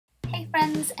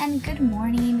friends and good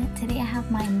morning. Today I have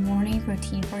my morning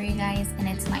routine for you guys, and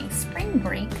it's my spring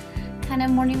break kind of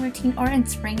morning routine, or in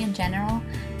spring in general,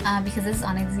 because this is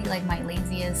honestly like my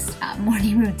laziest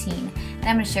morning routine, and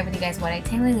I'm going to share with you guys what I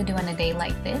typically do on a day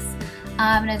like this.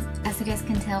 As you guys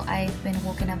can tell, I've been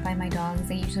woken up by my dogs.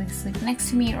 They usually sleep next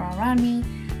to me or around me,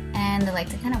 and they like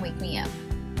to kind of wake me up.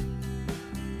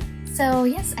 So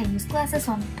yes, I use glasses,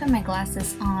 so I'm putting my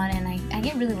glasses on, and I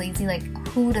get really lazy. Like,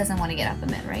 who doesn't want to get up a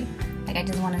bit, right? Like, I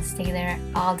just want to stay there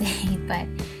all day, but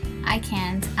I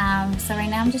can't. So right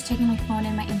now I'm just checking my phone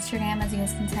and my Instagram, as you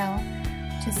guys can tell.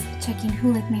 Just checking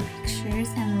who liked my pictures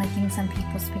and liking some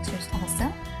people's pictures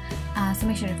also. So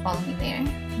make sure to follow me there.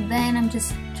 Then I'm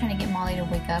just trying to get Molly to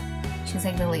wake up. She's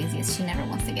like the laziest. She never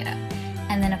wants to get up.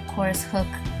 And then of course Hook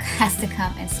has to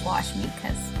come and squash me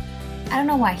because I don't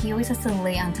know why. He always has to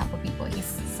lay on top of people. He's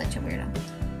such a weirdo.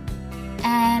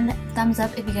 And thumbs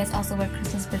up if you guys also wear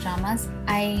Christmas pajamas.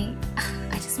 I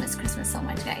just miss Christmas so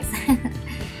much, guys.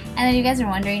 And then you guys are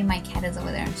wondering, my cat is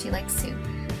over there and she likes to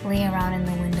lay around in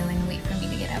the window and wait for me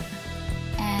to get up.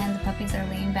 And the puppies are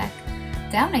laying back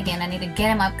down again. I need to get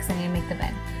them up because I need to make the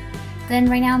bed. Then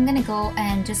right now I'm gonna go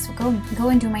and just go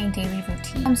and do my daily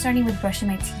routine. I'm starting with brushing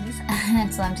my teeth.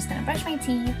 So I'm just gonna brush my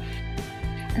teeth.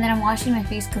 And then I'm washing my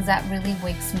face because that really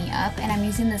wakes me up. And I'm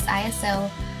using this IASO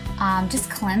just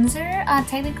cleanser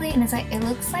technically, and it's like, it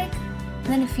looks like, and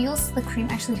then it feels, the cream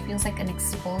actually feels like an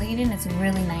exfoliating. It's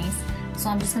really nice. So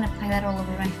I'm just gonna apply that all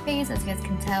over my face, as you guys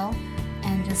can tell,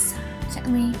 and just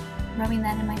gently rubbing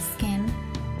that in my skin.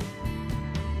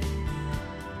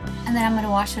 And then I'm gonna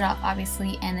wash it off,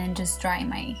 obviously, and then just dry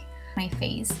my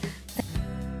face.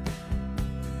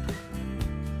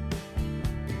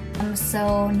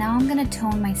 So now I'm gonna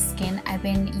tone my skin. I've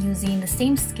been using the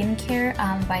same skincare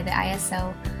by the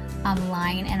IASO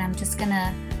line, and I'm just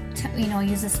gonna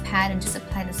use this pad and just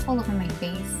apply this all over my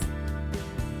face.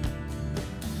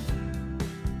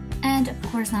 And of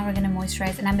course now we're gonna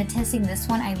moisturize, and I've been testing this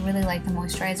one. I really like the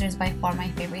moisturizer. It's by far my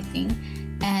favorite thing,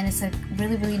 and it's a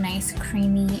really nice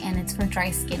creamy, and it's for dry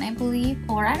skin, I believe,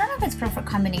 or I don't know if it's for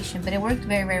combination, but it worked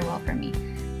very well for me.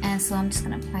 And so I'm just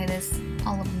gonna apply this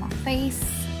all over my face.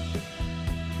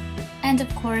 And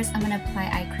of course I'm gonna apply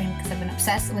eye cream because I've been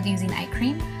obsessed with using eye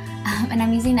cream. And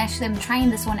I'm trying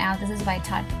this one out. This is by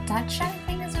TATCHA, I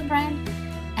think is the brand.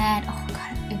 And oh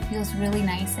god, it feels really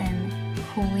nice and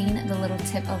cooling. The little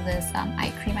tip of this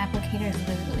eye cream applicator is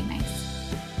really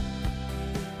nice.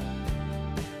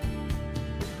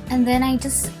 And then I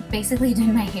just basically did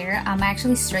my hair. I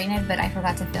actually straightened it, but I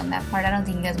forgot to film that part. I don't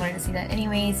think you guys wanted to see that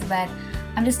anyways, but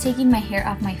I'm just taking my hair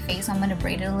off my face. So I'm gonna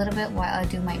braid it a little bit while I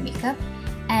do my makeup.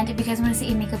 And if you guys want to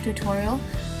see a makeup tutorial,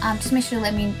 just make sure to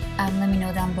let me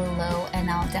know down below,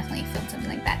 and I'll definitely film something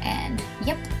like that. And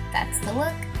yep, that's the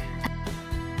look.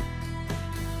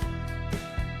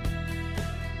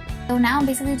 So now I'm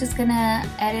basically just gonna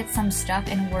edit some stuff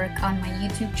and work on my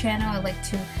YouTube channel. I like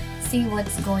to see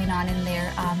what's going on in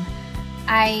there.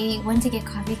 I went to get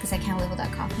coffee because I can't live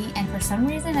without coffee, and for some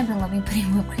reason I've been loving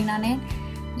putting whipped cream on it.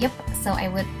 Yep, so I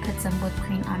would put some whipped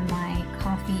cream on my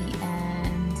coffee,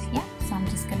 and yeah, so I'm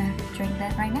just gonna drink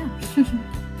that right now.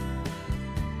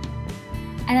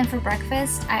 And then for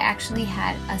breakfast, I actually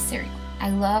had a cereal. I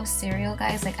love cereal,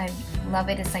 guys. Like, I love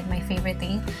it. It's like my favorite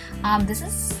thing. This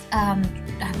is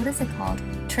what is it called?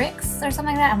 Trix or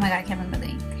something like that. Oh my god, I can't remember the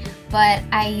name. But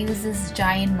I use this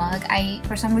giant mug.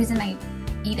 For some reason I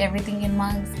eat everything in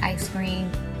mugs. Ice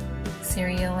cream,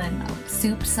 cereal, and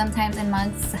soup sometimes in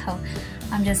mugs. So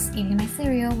I'm just eating my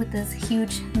cereal with this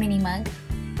huge mini mug.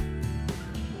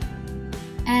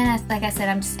 And like I said,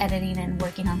 I'm just editing and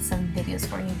working on some videos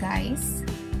for you guys.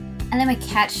 And then my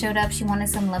cat showed up. She wanted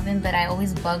some loving, but I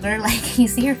always bug her. Like, you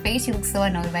see her face, she looks so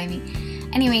annoyed by me.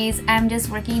 Anyways, I'm just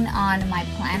working on my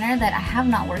planner that I have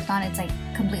not worked on. It's like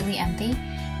completely empty.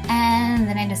 And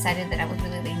then I decided that I was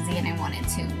really lazy and I wanted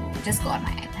to just go on my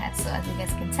iPad. So as you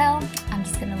guys can tell, I'm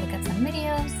just gonna look at some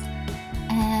videos.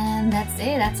 And that's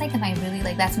it. That's like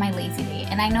that's my lazy day.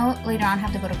 And I know later on I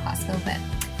have to go to Costco, but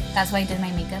that's why I did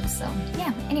my makeup. So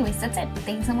yeah, anyways, that's it.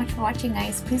 Thanks so much for watching,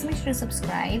 guys. Please make sure to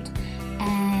subscribe.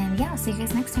 And yeah, I'll see you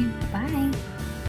guys next time. Bye!